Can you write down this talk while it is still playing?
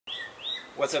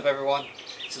What's up, everyone?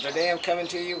 So today I'm coming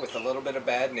to you with a little bit of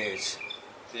bad news.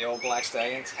 The old Black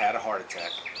Stallion's had a heart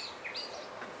attack.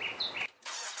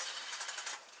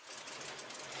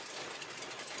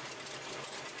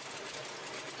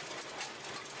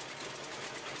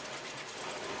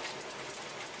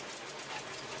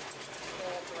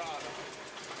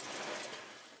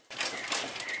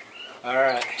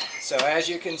 Alright, so as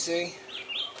you can see,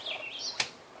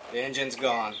 the engine's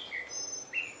gone.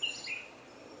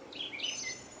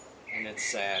 And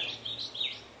it's sad.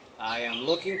 I am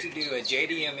looking to do a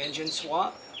JDM engine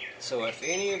swap, so if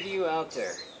any of you out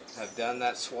there have done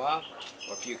that swap,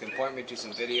 or if you can point me to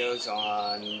some videos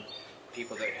on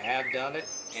people that have done it,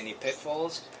 any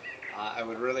pitfalls, I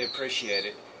would really appreciate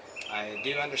it. I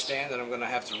do understand that I'm going to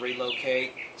have to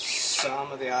relocate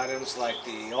some of the items like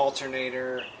the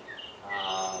alternator,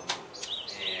 and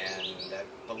I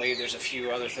believe there's a few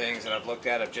other things that I've looked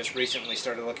at. I've just recently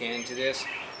started looking into this.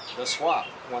 The swap,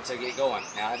 once I get going.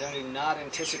 Now, I do not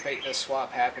anticipate this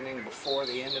swap happening before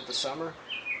the end of the summer.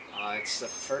 It's the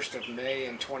 1st of May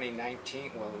in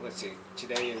 2019. Well, let's see.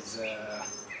 Today is,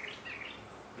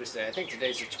 what is that? I think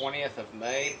today's the 20th of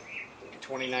May,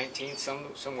 2019,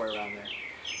 somewhere around there.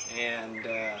 And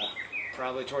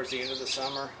probably towards the end of the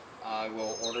summer, I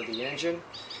will order the engine.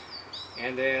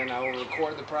 And then I will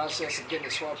record the process of getting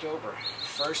it swapped over.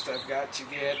 First, I've got to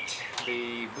get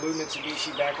the blue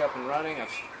Mitsubishi back up and running.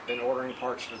 I've been ordering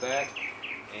parts for that.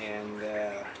 And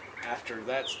after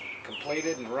that's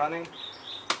completed and running,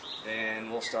 then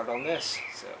we'll start on this.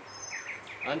 So,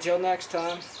 until next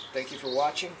time, thank you for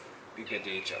watching. Be good to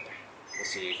each other. We'll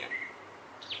see you again.